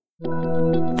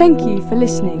Thank you for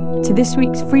listening to this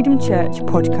week's Freedom Church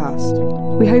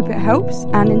podcast. We hope it helps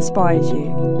and inspires you.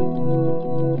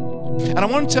 And I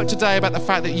want to talk today about the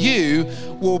fact that you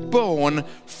were born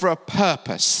for a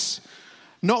purpose.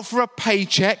 Not for a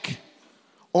paycheck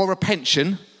or a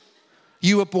pension.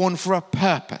 You were born for a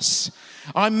purpose.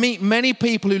 I meet many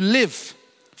people who live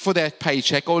for their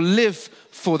paycheck or live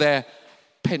for their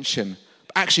pension.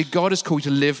 Actually, God has called you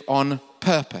to live on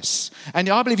purpose. And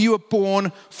I believe you were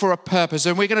born for a purpose.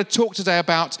 And we're going to talk today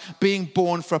about being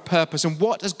born for a purpose and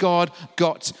what has God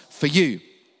got for you.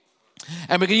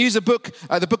 And we're going to use the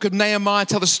book of Nehemiah,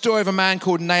 tell the story of a man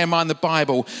called Nehemiah in the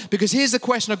Bible. Because here's the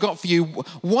question I've got for you.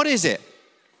 What is it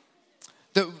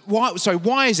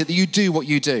why is it that you do what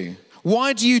you do?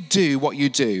 Why do you do what you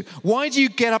do? Why do you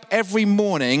get up every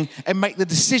morning and make the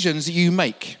decisions that you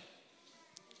make?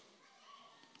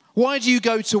 Why do you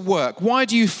go to work? Why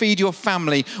do you feed your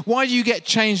family? Why do you get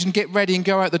changed and get ready and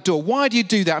go out the door? Why do you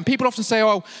do that? And people often say,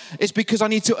 oh, it's because I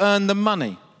need to earn the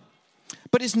money.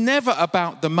 But it's never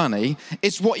about the money.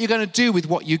 It's what you're going to do with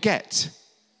what you get.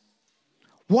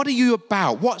 What are you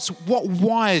about? What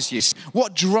wires you?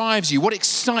 What drives you? What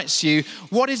excites you?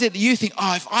 What is it that you think,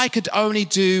 oh, if I could only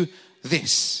do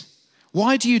this?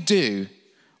 Why do you do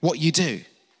what you do?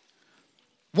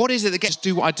 What is it that gets to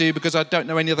do what I do because I don't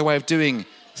know any other way of doing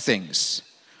things?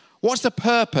 What's the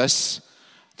purpose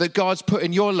that God's put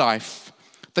in your life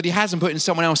that he hasn't put in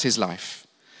someone else's life?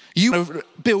 You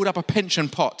build up a pension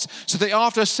pot so that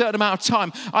after a certain amount of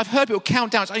time, I've heard people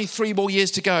count down, it's only 3 more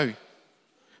years to go.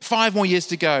 5 more years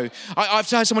to go. I've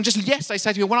heard someone just yesterday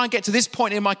say to me, when I get to this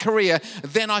point in my career,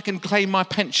 then I can claim my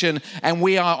pension and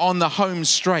we are on the home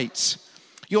straight.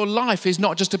 Your life is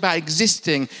not just about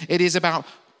existing, it is about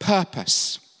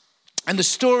purpose. And the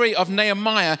story of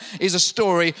Nehemiah is a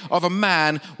story of a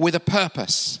man with a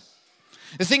purpose.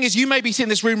 The thing is, you may be sitting in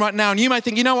this room right now and you may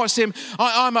think, you know what, Sim,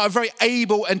 I'm a very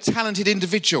able and talented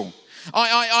individual.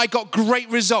 I got great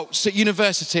results at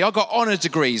university. I got honor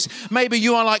degrees. Maybe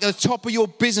you are like at the top of your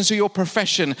business or your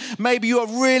profession. Maybe you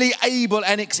are really able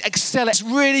and excel at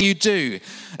really you do.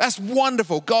 That's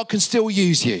wonderful. God can still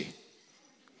use you.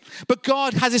 But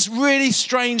God has this really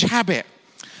strange habit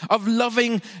of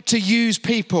loving to use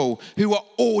people who are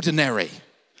ordinary.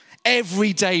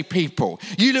 Everyday people.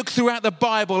 You look throughout the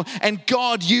Bible and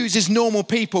God uses normal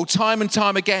people time and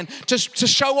time again to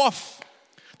show off.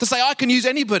 To say, I can use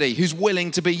anybody who's willing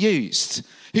to be used,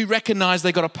 who recognize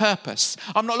they've got a purpose.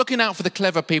 I'm not looking out for the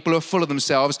clever people who are full of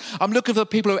themselves. I'm looking for the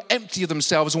people who are empty of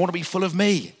themselves and want to be full of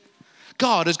me.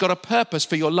 God has got a purpose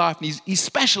for your life, and he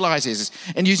specializes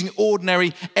in using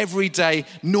ordinary, everyday,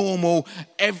 normal,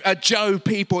 Joe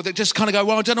people that just kind of go,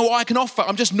 well, I don't know what I can offer.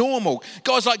 I'm just normal.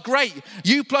 God's like, great.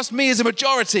 You plus me as a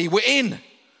majority. We're in.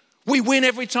 We win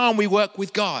every time we work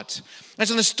with God. And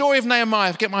so in the story of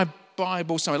Nehemiah, get my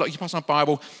Bible somewhere. Like you pass my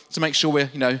Bible to make sure we're,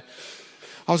 I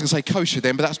was going to say kosher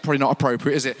then, but that's probably not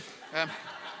appropriate, is it?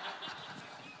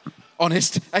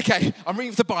 Honest. Okay, I'm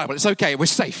reading the Bible. It's okay. We're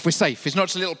safe. It's not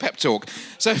just a little pep talk.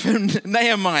 So from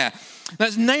Nehemiah.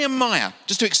 That's Nehemiah.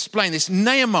 Just to explain this,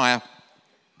 Nehemiah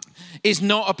is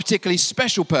not a particularly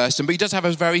special person, but he does have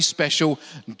a very special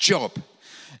job.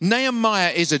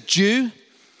 Nehemiah is a Jew.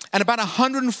 And about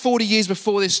 140 years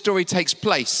before this story takes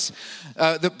place,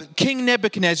 the King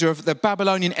Nebuchadnezzar of the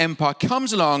Babylonian Empire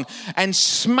comes along and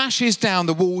smashes down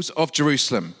the walls of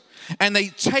Jerusalem. And they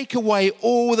take away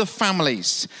all the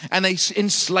families and they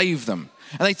enslave them.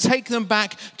 And they take them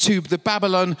back to the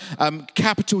Babylon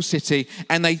capital city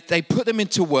and they put them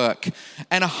into work.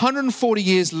 And 140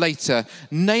 years later,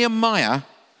 Nehemiah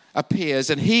appears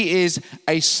and he is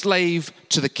a slave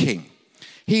to the king.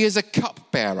 He is a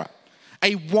cupbearer.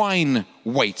 A wine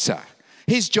waiter.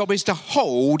 His job is to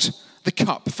hold the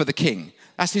cup for the king.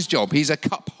 That's his job. He's a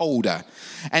cup holder.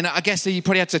 And I guess he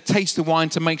probably had to taste the wine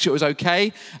to make sure it was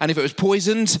okay. And if it was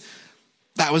poisoned,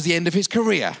 that was the end of his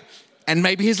career and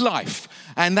maybe his life.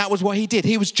 And that was what he did.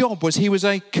 His job was he was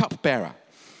a cupbearer.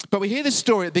 But we hear this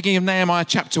story at the beginning of Nehemiah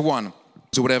chapter 1.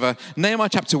 Or whatever. Nehemiah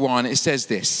chapter 1, it says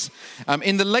this.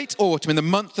 In the late autumn, in the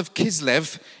month of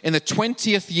Kislev, in the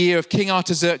 20th year of King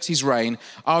Artaxerxes' reign,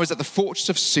 I was at the fortress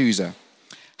of Susa.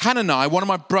 Hanani, one of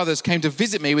my brothers, came to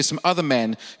visit me with some other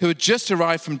men who had just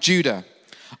arrived from Judah.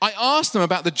 I asked them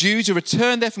about the Jews who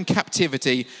returned there from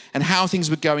captivity and how things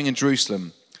were going in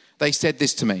Jerusalem. They said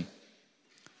this to me.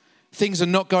 Things are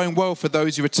not going well for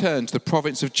those who return to the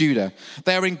province of Judah.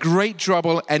 They are in great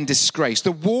trouble and disgrace.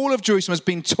 The wall of Jerusalem has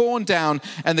been torn down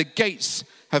and the gates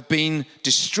have been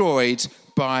destroyed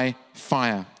by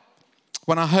fire.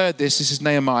 When I heard this is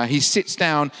Nehemiah, he sits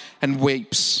down and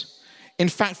weeps. In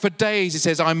fact, for days, it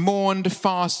says, I mourned,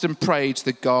 fasted and prayed to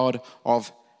the God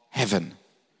of heaven.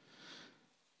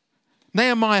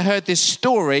 Nehemiah heard this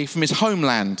story from his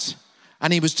homeland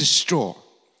and he was distraught.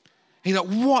 He thought,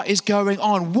 what is going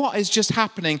on? What is just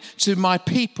happening to my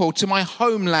people, to my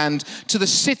homeland, to the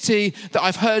city that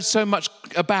I've heard so much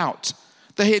about?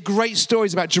 They hear great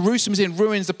stories about Jerusalem's in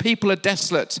ruins, the people are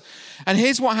desolate. And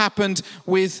here's what happened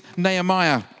with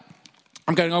Nehemiah.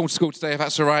 I'm going old school today, if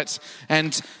that's all right.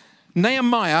 And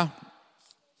Nehemiah,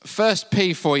 first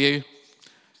P for you,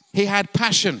 he had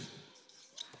passion.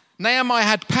 Nehemiah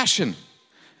had passion.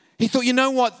 He thought, you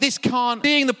know what, this can't,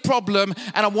 being the problem,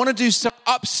 and I want to do something.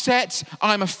 Upset,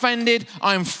 I'm offended,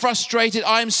 I'm frustrated,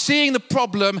 I'm seeing the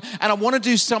problem, and I want to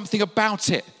do something about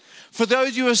it. For those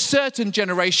of you of a certain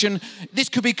generation, this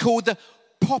could be called the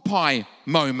Popeye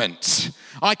moment.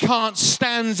 I can't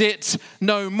stand it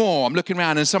no more. I'm looking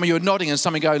around and some of you are nodding and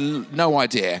some of you go, no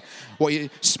idea.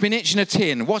 Spinach in a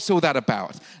tin, what's all that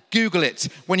about? Google it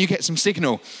when you get some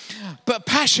signal. But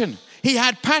passion, he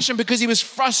had passion because he was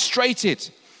frustrated.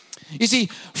 You see,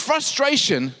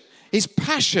 frustration is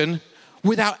passion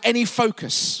without any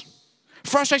focus.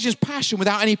 Frustration is passion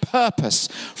without any purpose.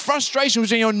 Frustration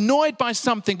is when you're annoyed by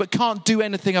something but can't do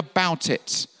anything about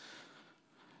it.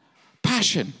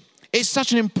 Passion. It's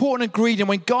such an important ingredient.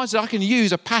 When God said, I can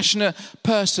use a passionate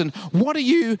person. What are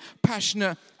you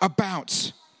passionate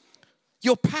about?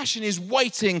 Your passion is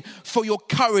waiting for your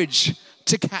courage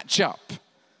to catch up.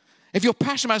 If you're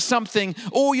passionate about something,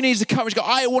 all you need is the courage to go,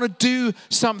 I want to do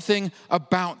something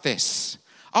about this.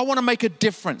 I want to make a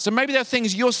difference. And maybe there are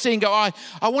things you're seeing go, I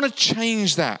want to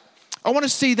change that. I want to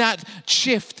see that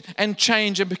shift and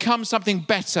change and become something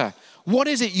better. What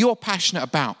is it you're passionate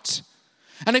about?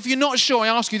 And if you're not sure, I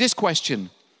ask you this question.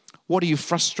 What are you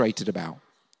frustrated about?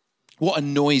 What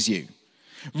annoys you?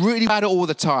 Really bad all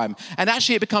the time. And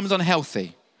actually it becomes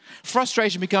unhealthy.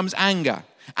 Frustration becomes anger.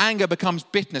 Anger becomes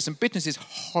bitterness. And bitterness is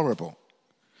horrible.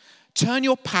 Turn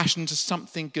your passion to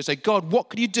something good. Say, God, what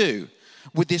can you do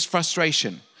with this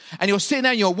frustration? And you're sitting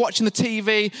there and you're watching the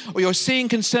TV or you're seeing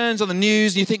concerns on the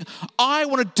news and you think, I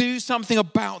want to do something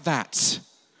about that.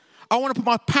 I want to put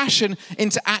my passion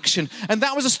into action. And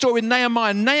that was a story with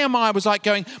Nehemiah. Nehemiah was like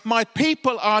going, my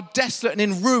people are desolate and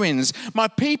in ruins. My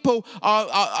people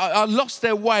are lost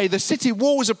their way. The city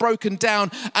walls are broken down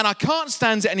and I can't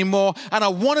stand it anymore and I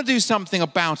want to do something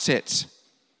about it.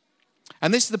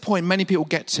 And this is the point many people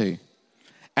get to.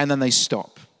 And then they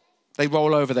stop. They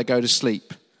roll over, they go to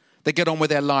sleep. They get on with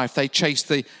their life. They chase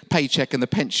the paycheck and the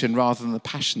pension rather than the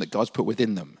passion that God's put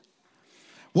within them.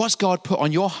 What's God put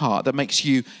on your heart that makes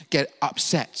you get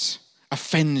upset,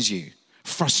 offends you,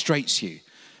 frustrates you?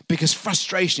 Because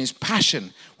frustration is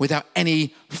passion without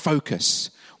any focus.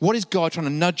 What is God trying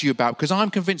to nudge you about? Because I'm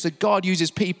convinced that God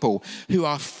uses people who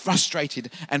are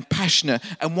frustrated and passionate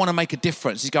and want to make a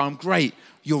difference. He's going, great,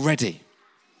 you're ready.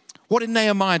 What did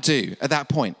Nehemiah do at that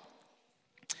point?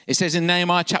 It says in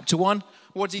Nehemiah chapter 1,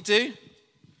 what did he do?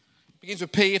 Begins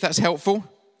with P, if that's helpful.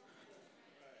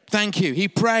 Thank you. He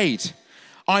prayed.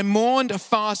 I mourned,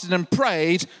 fasted, and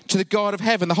prayed to the God of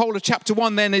heaven. The whole of chapter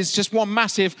 1 then is just one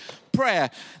massive prayer.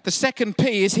 The second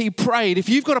P is he prayed. If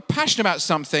you've got a passion about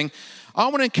something, I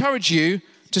want to encourage you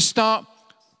to start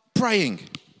praying.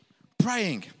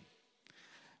 Praying.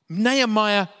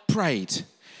 Nehemiah prayed.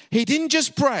 He didn't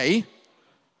just pray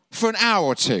for an hour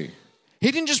or two.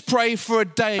 He didn't just pray for a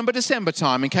day. November, December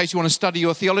time, in case you want to study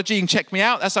your theology, you can check me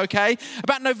out, that's okay.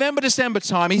 About November, December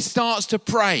time, he starts to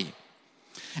pray.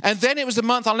 And then it was the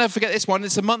month, I'll never forget this one,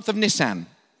 it's the month of Nisan.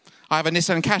 I have a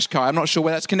Nissan Qashqai, I'm not sure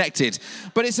where that's connected.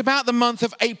 But it's about the month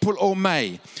of April or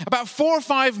May. About 4 or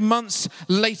 5 months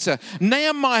later,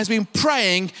 Nehemiah has been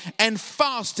praying and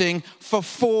fasting for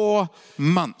 4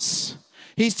 months.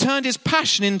 He's turned his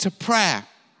passion into prayer.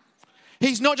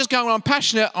 He's not just going, well, I'm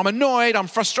passionate, I'm annoyed, I'm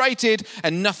frustrated,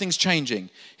 and nothing's changing.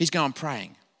 He's going,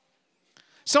 praying.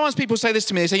 Sometimes people say this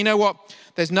to me, they say, you know what,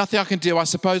 there's nothing I can do, I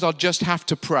suppose I'll just have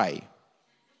to pray.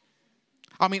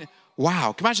 I mean,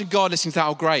 wow, can you imagine God listening to that?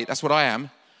 Oh, great, that's what I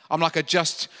am. I'm like, I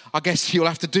guess you'll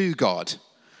have to do, God.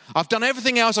 I've done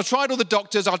everything else, I've tried all the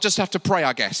doctors, I'll just have to pray,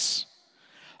 I guess.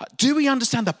 Do we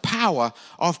understand the power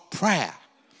of prayer?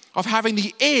 Of having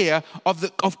the ear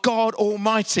of God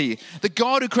Almighty, the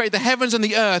God who created the heavens and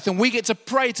the earth, and we get to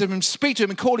pray to him, speak to him,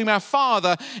 and call him our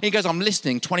Father. And he goes, I'm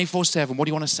listening 24/7. What do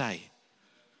you want to say?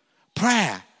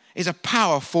 Prayer is a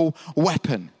powerful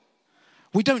weapon.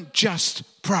 We don't just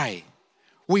pray.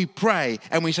 We pray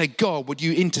and we say, God, would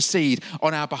you intercede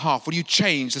on our behalf? Would you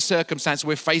change the circumstance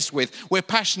we're faced with? We're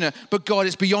passionate, but God,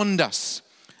 it's beyond us.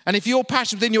 And if you're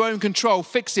passionate within your own control,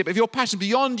 fix it. But if you're passionate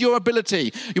beyond your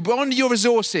ability, you're beyond your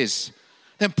resources,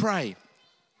 then pray.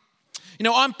 You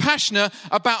know, I'm passionate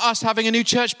about us having a new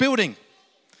church building.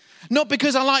 Not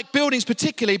because I like buildings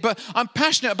particularly, but I'm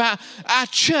passionate about our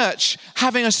church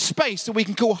having a space that we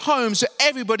can call home so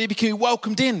everybody can be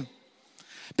welcomed in.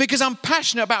 Because I'm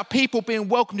passionate about people being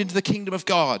welcomed into the kingdom of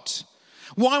God.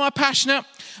 Why am I passionate?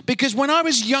 Because when I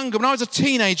was younger, when I was a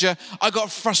teenager, I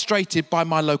got frustrated by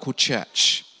my local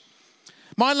church.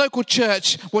 My local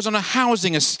church was on a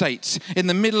housing estate in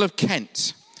the middle of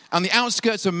Kent, on the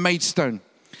outskirts of Maidstone.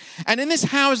 And in this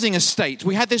housing estate,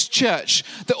 we had this church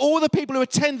that all the people who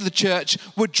attended the church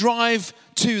would drive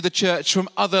to the church from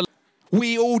other.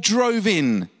 We all drove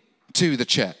in to the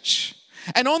church.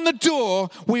 And on the door,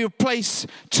 we would place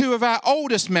two of our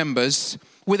oldest members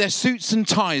with their suits and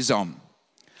ties on.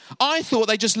 I thought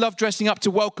they just loved dressing up to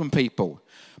welcome people.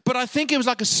 But I think it was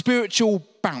like a spiritual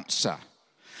bouncer.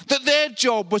 That their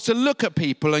job was to look at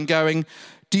people and going,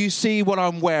 do you see what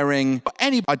I'm wearing?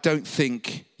 I don't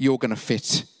think you're going to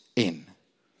fit in.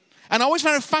 And I always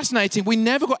found it fascinating. We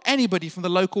never got anybody from the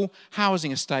local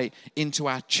housing estate into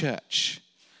our church.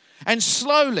 And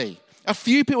slowly, a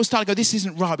few people started to go, this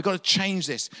isn't right. We've got to change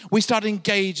this. We started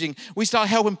engaging. We started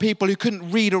helping people who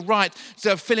couldn't read or write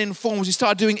to fill in forms. We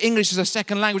started doing English as a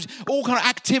second language. All kind of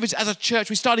activities as a church.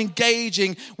 We started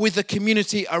engaging with the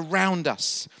community around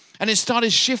us. And it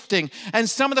started shifting. And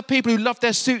some of the people who loved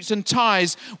their suits and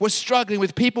ties were struggling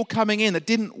with people coming in that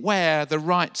didn't wear the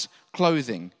right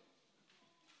clothing.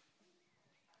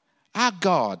 Our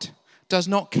God does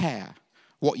not care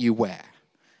what you wear.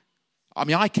 I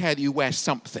mean, I care that you wear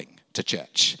something to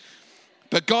church.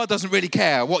 But God doesn't really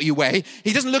care what you wear.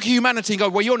 He doesn't look at humanity and go,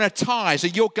 well, you're in a tie, so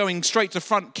you're going straight to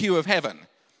front queue of heaven.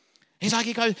 He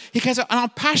cares, and I'm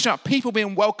passionate about people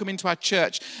being welcome into our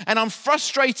church. And I'm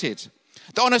frustrated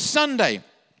that on a Sunday,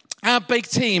 our big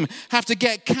team have to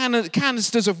get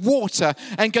canisters of water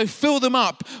and go fill them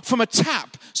up from a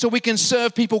tap so we can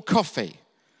serve people coffee.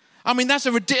 I mean,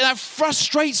 that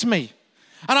frustrates me.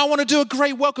 And I want to do a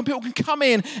great welcome. People can come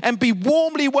in and be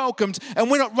warmly welcomed, and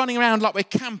we're not running around like we're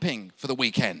camping for the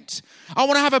weekend. I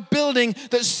want to have a building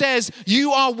that says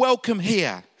you are welcome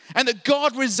here and that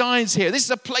God resides here. This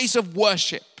is a place of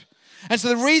worship. And so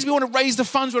the reason we want to raise the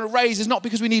funds we want to raise is not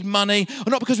because we need money or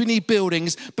not because we need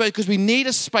buildings, but because we need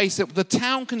a space that the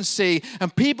town can see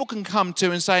and people can come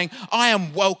to and saying, I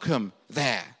am welcome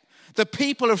there. The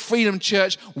people of Freedom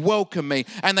Church welcome me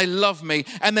and they love me.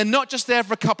 And they're not just there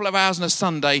for a couple of hours on a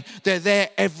Sunday. They're there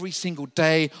every single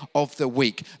day of the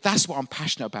week. That's what I'm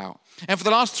passionate about. And for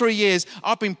the last 3 years,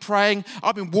 I've been praying.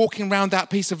 I've been walking around that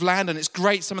piece of land, and it's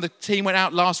great. Some of the team went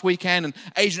out last weekend, and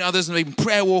Adrian and others, and they've been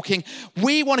prayer walking.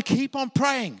 We want to keep on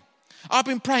praying. I've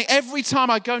been praying every time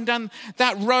I go down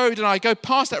that road and I go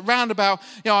past that roundabout.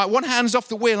 One hand's off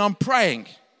the wheel, and I'm praying.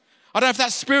 I don't know if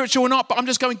that's spiritual or not, but I'm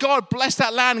just going, God, bless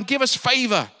that land and give us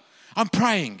favor. I'm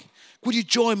praying. Would you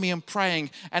join me in praying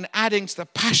and adding to the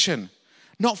passion,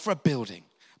 not for a building.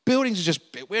 Buildings are just,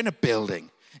 we're in a building.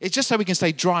 It's just so we can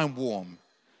stay dry and warm.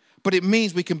 But it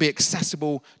means we can be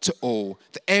accessible to all,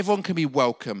 that everyone can be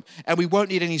welcome, and we won't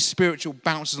need any spiritual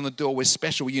bouncers on the door with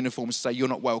special uniforms to say you're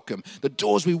not welcome. The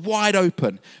doors will be wide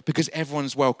open because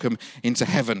everyone's welcome into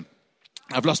heaven.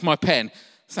 I've lost my pen.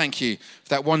 Thank you for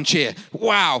that one cheer.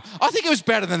 Wow. I think it was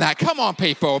better than that. Come on,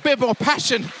 people. A bit more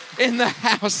passion in the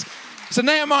house. So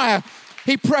Nehemiah,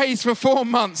 he prays for 4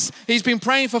 months. He's been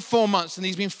praying for 4 months and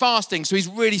he's been fasting. So he's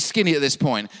really skinny at this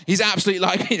point. He's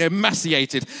absolutely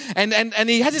emaciated. And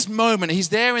he has this moment. He's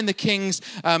there in the king's,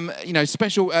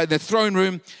 the throne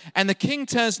room. And the king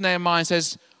turns to Nehemiah and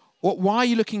says, why are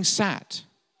you looking sad?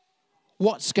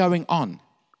 What's going on?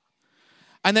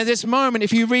 And then this moment,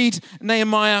 if you read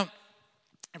Nehemiah,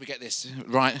 let me get this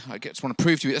right. I just want to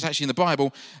prove to you it's actually in the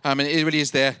Bible. And it really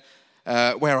is there.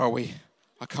 Where are we?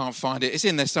 I can't find it. It's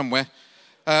in there somewhere.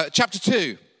 Chapter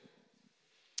 2.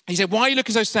 He said, why are you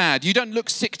looking so sad? You don't look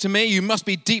sick to me. You must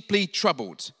be deeply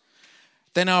troubled.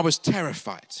 Then I was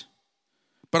terrified.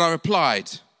 But I replied,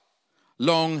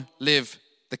 long live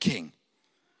the king.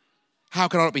 How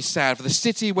can I not be sad? For the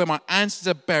city where my ancestors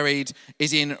are buried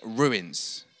is in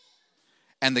ruins,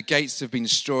 and the gates have been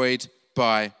destroyed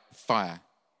by fire.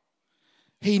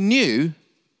 He knew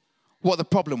what the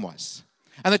problem was.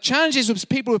 And the challenge is with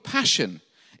people with passion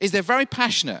is they're very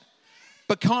passionate,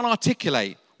 but can't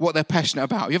articulate what they're passionate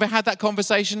about. You ever had that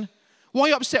conversation? Why are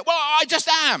you upset? Well, I just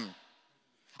am.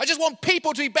 I just want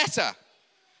people to be better.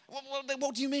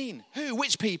 What do you mean? Who?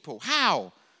 Which people?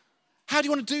 How? How do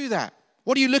you want to do that?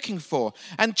 What are you looking for?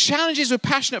 And challenges with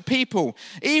passionate people,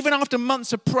 even after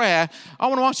months of prayer, I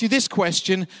want to ask you this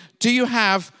question. Do you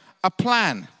have a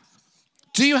plan?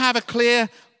 Do you have a clear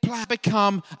plan?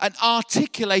 Become an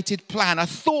articulated plan, a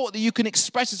thought that you can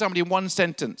express to somebody in one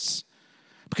sentence.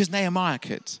 Because Nehemiah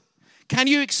could. Can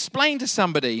you explain to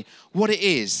somebody what it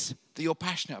is that you're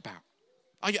passionate about?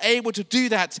 Are you able to do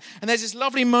that? And there's this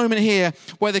lovely moment here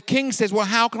where the king says, well,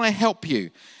 how can I help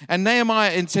you? And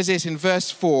Nehemiah says this in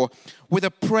verse 4, with a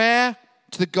prayer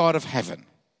to the God of heaven,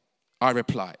 I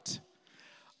replied.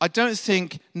 I don't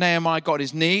think Nehemiah got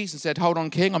his knees and said, hold on,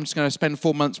 king, I'm just going to spend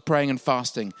 4 months praying and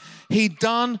fasting. He'd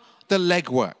done the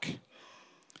legwork.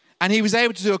 And he was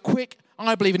able to do a quick,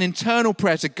 I believe, an internal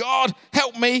prayer to God,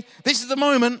 help me, this is the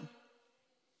moment.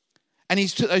 And he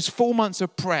took those 4 months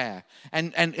of prayer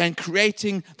and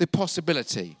creating the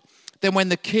possibility. Then when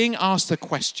the king asked the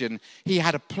question, he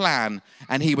had a plan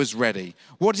and he was ready.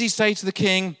 What does he say to the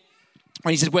king?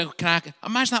 When he said, well, can I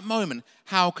imagine that moment,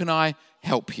 how can I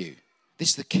help you? This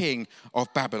is the king of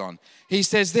Babylon. He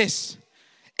says this,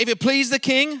 if it please the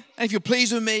king, and if you're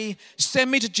pleased with me,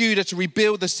 send me to Judah to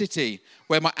rebuild the city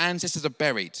where my ancestors are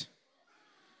buried.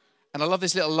 And I love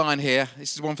this little line here.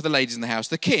 This is one for the ladies in the house.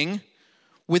 The king,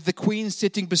 with the queen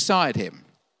sitting beside him.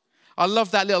 I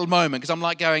love that little moment because I'm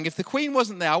like going, if the queen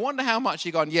wasn't there, I wonder how much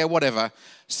you're going, yeah, whatever.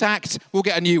 Sacked, we'll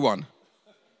get a new one.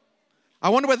 I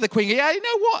wonder whether the queen, yeah, you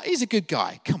know what? He's a good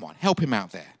guy. Come on, help him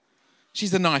out there.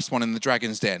 She's the nice one in the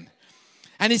dragon's den.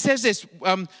 And he says this,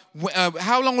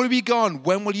 how long will you be gone?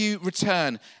 When will you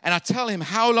return? And I tell him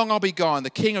how long I'll be gone. The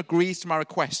king agrees to my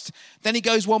request. Then he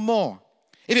goes one more.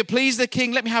 If it please the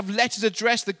king, let me have letters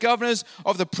addressed to the governors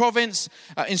of the province,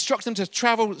 instruct them to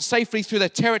travel safely through their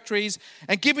territories,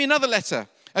 and give me another letter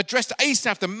addressed to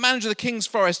Asaph, the manager of the king's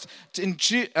forest,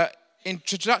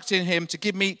 introducing him to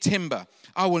give me timber.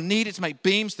 I will need it to make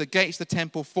beams to the gates of the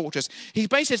temple fortress. He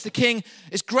basically says to the king,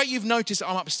 it's great you've noticed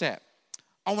I'm upset.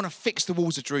 I want to fix the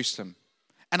walls of Jerusalem,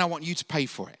 and I want you to pay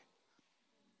for it.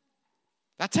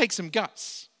 That takes some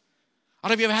guts. I don't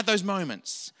know if you ever had those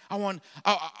moments.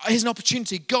 Here's an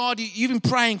opportunity. God, you've been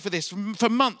praying for this for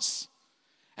months.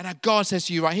 And now God says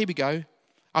to you, right, here we go.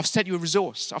 I've sent you a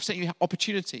resource. I've sent you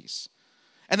opportunities.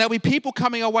 And there'll be people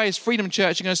coming our way as Freedom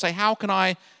Church and going to say, how can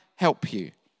I help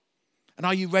you? And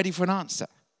are you ready for an answer?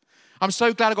 I'm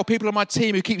so glad I've got people on my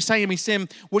team who keep saying to me, Sim,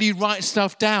 will you write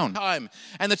stuff down?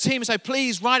 And the team say,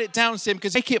 please write it down, Sim,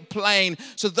 because make it plain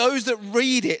so those that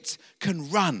read it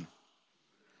can run.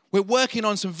 We're working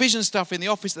on some vision stuff in the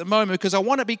office at the moment because I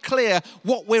want to be clear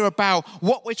what we're about,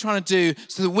 what we're trying to do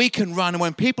so that we can run. And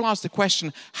when people ask the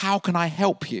question, how can I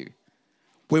help you?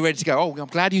 We're ready to go, oh, I'm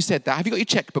glad you said that. Have you got your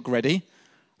checkbook ready?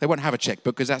 They won't have a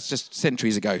checkbook because that's just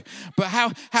centuries ago. But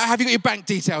how have you got your bank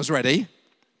details ready?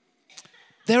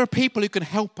 There are people who can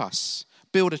help us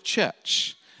build a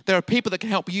church. There are people that can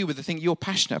help you with the thing you're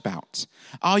passionate about.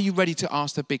 Are you ready to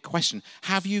ask the big question?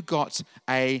 Have you got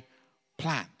a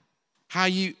plan? How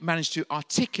you manage to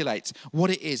articulate what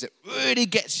it is that really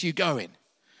gets you going.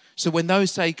 So when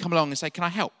those come along and say, can I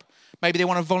help? Maybe they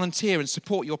want to volunteer and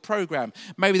support your program.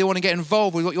 Maybe they want to get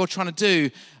involved with what you're trying to do,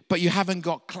 but you haven't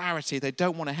got clarity. They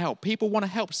don't want to help. People want to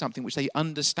help something which they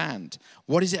understand.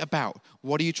 What is it about?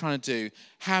 What are you trying to do?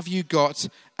 Have you got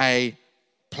a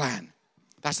plan?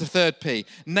 That's the third P.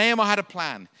 Nehemiah had a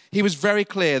plan. He was very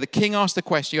clear. The king asked the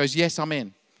question. He goes, yes, I'm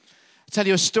in. I'll tell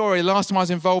you a story. Last time I was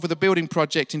involved with a building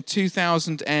project in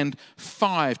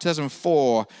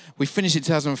 2004. We finished in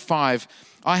 2005.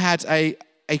 I had a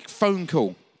phone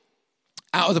call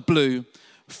out of the blue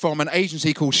from an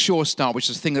agency called Sure Start, which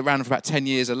is a thing that ran for about 10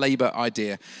 years, a Labour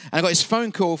idea. And I got this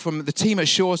phone call from the team at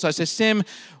Sure Start. I said, Sim,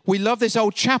 we love this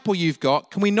old chapel you've got.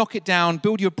 Can we knock it down,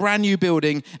 build you a brand new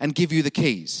building and give you the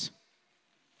keys?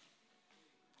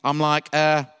 I'm like,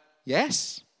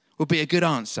 yes, would be a good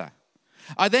answer.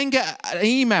 I then get an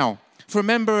email from a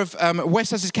member of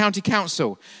West Sussex County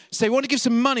Council. Say, we want to give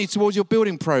some money towards your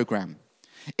building programme.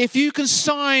 If you can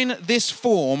sign this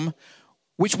form,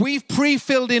 which we've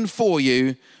pre-filled in for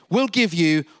you, we'll give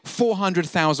you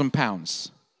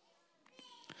 £400,000.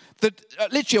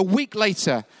 Literally a week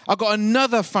later, I got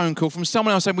another phone call from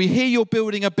someone else saying, we hear you're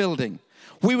building a building.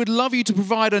 We would love you to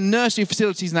provide a nursery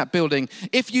facilities in that building.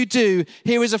 If you do,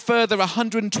 here is a further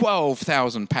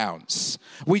 £112,000.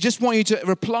 We just want you to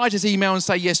reply to this email and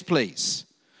say, yes, please.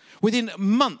 Within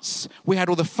months, we had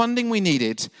all the funding we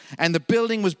needed, and the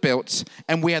building was built,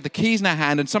 and we had the keys in our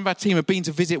hand, and some of our team have been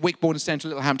to visit Wickbourne and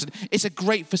Central Littlehampton. It's a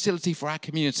great facility for our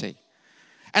community.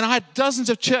 And I had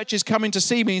dozens of churches coming to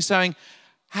see me and saying,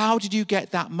 how did you get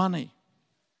that money?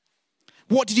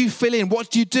 What did you fill in? What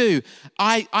did you do?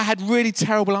 I had really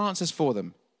terrible answers for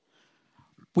them.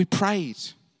 We prayed.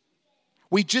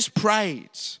 We just prayed.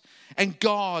 And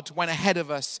God went ahead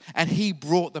of us and he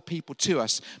brought the people to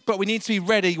us. But we need to be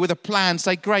ready with a plan.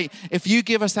 Say, great, if you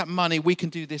give us that money, we can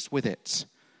do this with it.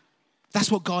 That's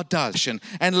what God does.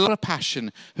 And a lot of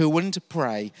passion who are willing to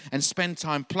pray and spend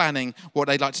time planning what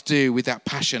they'd like to do with that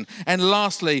passion. And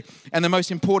lastly, and the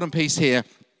most important piece here,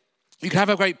 you can have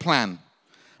a great plan,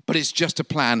 but it's just a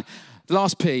plan.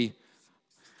 Last P,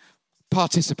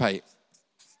 participate.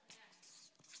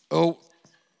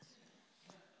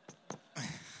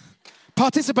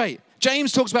 Participate.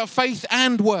 James talks about faith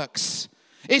and works.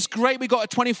 It's great we got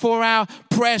a 24-hour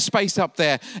prayer space up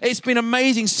there. It's been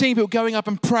amazing seeing people going up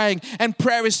and praying, and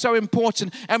prayer is so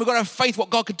important, and we've got to have faith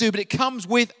what God could do, but it comes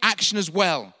with action as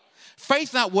well.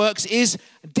 Faith that works is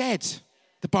dead,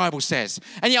 the Bible says.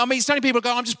 And I meet so many people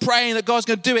go, I'm just praying that God's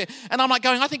going to do it. And I'm like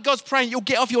going, I think God's praying you'll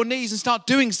get off your knees and start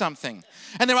doing something.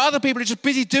 And there are other people who are just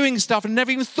busy doing stuff and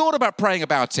never even thought about praying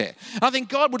about it. And I think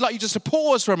God would like you just to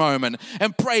pause for a moment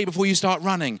and pray before you start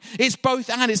running. It's both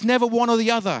and, it's never one or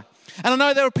the other. And I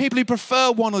know there are people who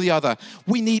prefer one or the other.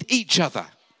 We need each other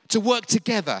to work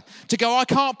together, to go, I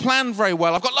can't plan very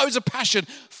well. I've got loads of passion.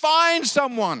 Find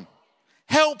someone.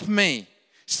 Help me.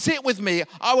 Sit with me.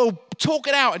 I will talk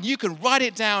it out and you can write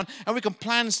it down and we can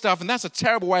plan stuff. And that's a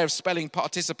terrible way of spelling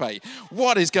participate.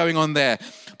 What is going on there?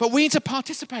 But we need to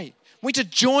participate. We need to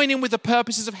join in with the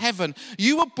purposes of heaven.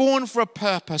 You were born for a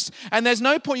purpose. And there's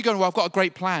no point you going, well, I've got a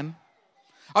great plan.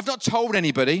 I've not told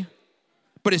anybody,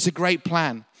 but it's a great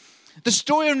plan. The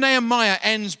story of Nehemiah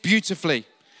ends beautifully.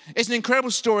 It's an incredible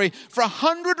story. For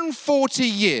 140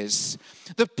 years,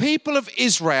 the people of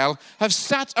Israel have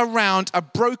sat around a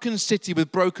broken city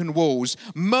with broken walls,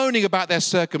 moaning about their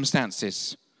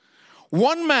circumstances.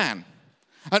 One man,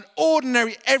 an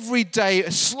ordinary, everyday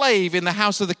slave in the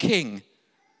house of the king,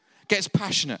 gets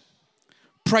passionate,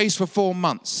 prays for 4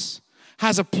 months,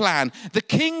 has a plan. The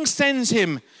king sends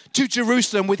him to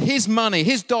Jerusalem with his money,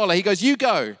 his dollar. He goes, you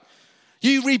go.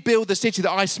 You rebuild the city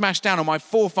that I smashed down or my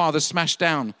forefathers smashed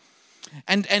down.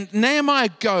 And Nehemiah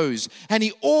goes and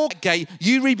he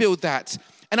you rebuild that.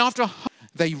 And after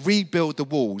they rebuild the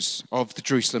walls of the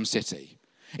Jerusalem city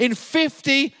in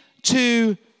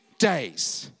 52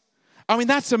 days. I mean,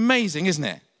 that's amazing, isn't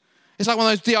it? It's like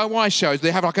one of those DIY shows.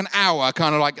 They have like an hour,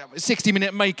 kind of like a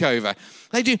 60-minute makeover.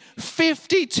 They do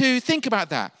 52, think about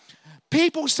that.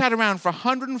 People sat around for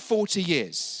 140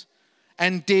 years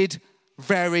and did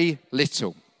very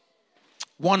little.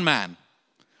 One man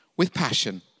with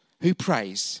passion who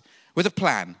prays with a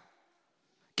plan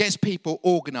gets people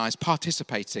organized,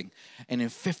 participating, and in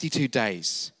 52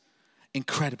 days,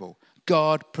 incredible,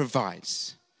 God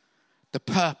provides. The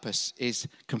purpose is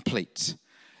complete.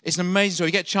 It's an amazing story.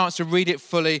 You get a chance to read it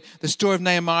fully. The story of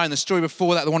Nehemiah and the story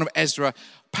before that, the one of Ezra,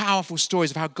 powerful stories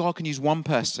of how God can use one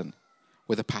person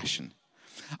with a passion.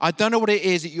 I don't know what it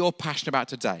is that you're passionate about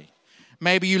today.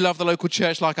 Maybe you love the local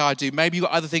church like I do. Maybe you've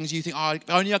got other things you think, if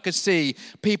only I could see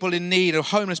people in need or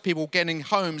homeless people getting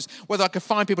homes, whether I could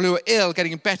find people who are ill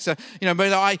getting better,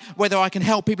 whether I can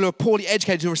help people who are poorly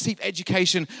educated to receive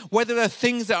education, whether there are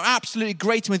things that are absolutely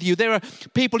great with you. There are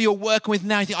people you're working with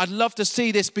now, you think, I'd love to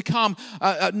see this become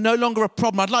no longer a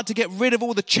problem. I'd like to get rid of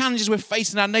all the challenges we're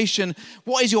facing in our nation.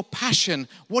 What is your passion?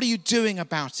 What are you doing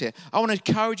about it? I want to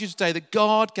encourage you today that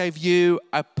God gave you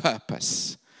a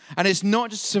purpose. And it's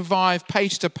not just to survive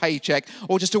paycheck to paycheck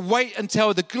or just to wait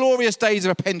until the glorious days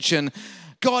of a pension.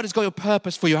 God has got a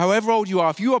purpose for you. However old you are,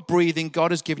 if you are breathing,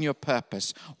 God has given you a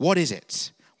purpose. What is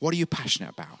it? What are you passionate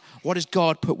about? What has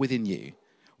God put within you?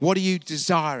 What are you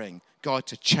desiring God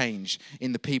to change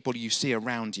in the people you see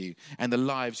around you and the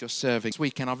lives you're serving? This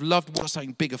weekend, I've loved God's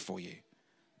something bigger for you.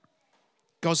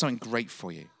 God's something great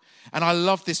for you. And I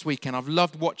love this weekend. I've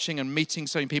loved watching and meeting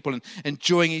so many people and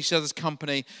enjoying each other's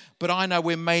company. But I know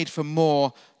we're made for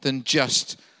more than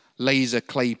just laser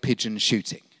clay pigeon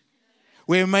shooting.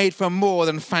 We're made for more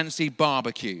than fancy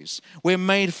barbecues. We're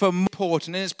made for more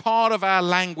important. And it's part of our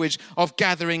language of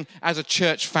gathering as a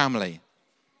church family.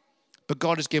 But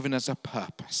God has given us a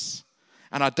purpose.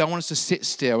 And I don't want us to sit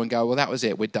still and go, well, that was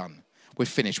it. We're done. We're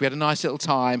finished. We had a nice little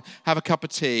time, have a cup of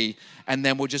tea, and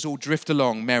then we'll just all drift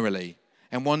along merrily.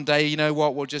 And one day, you know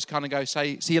what, we'll just kind of go,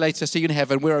 say, see you later, see you in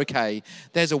heaven, we're okay.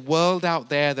 There's a world out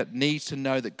there that needs to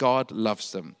know that God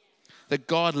loves them. That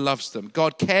God loves them.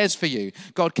 God cares for you.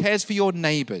 God cares for your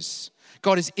neighbors.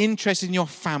 God is interested in your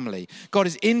family. God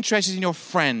is interested in your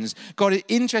friends. God is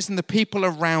interested in the people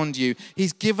around you.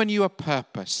 He's given you a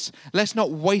purpose. Let's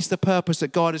not waste the purpose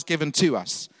that God has given to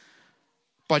us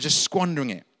by just squandering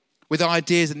it with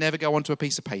ideas that never go onto a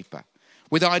piece of paper.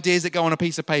 With ideas that go on a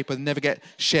piece of paper and never get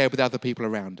shared with other people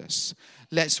around us.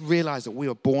 Let's realize that we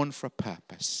were born for a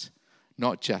purpose,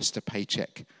 not just a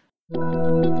paycheck.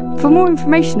 For more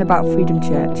information about Freedom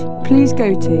Church, please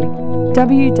go to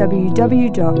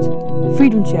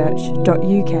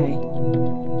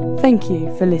www.freedomchurch.uk. Thank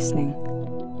you for listening.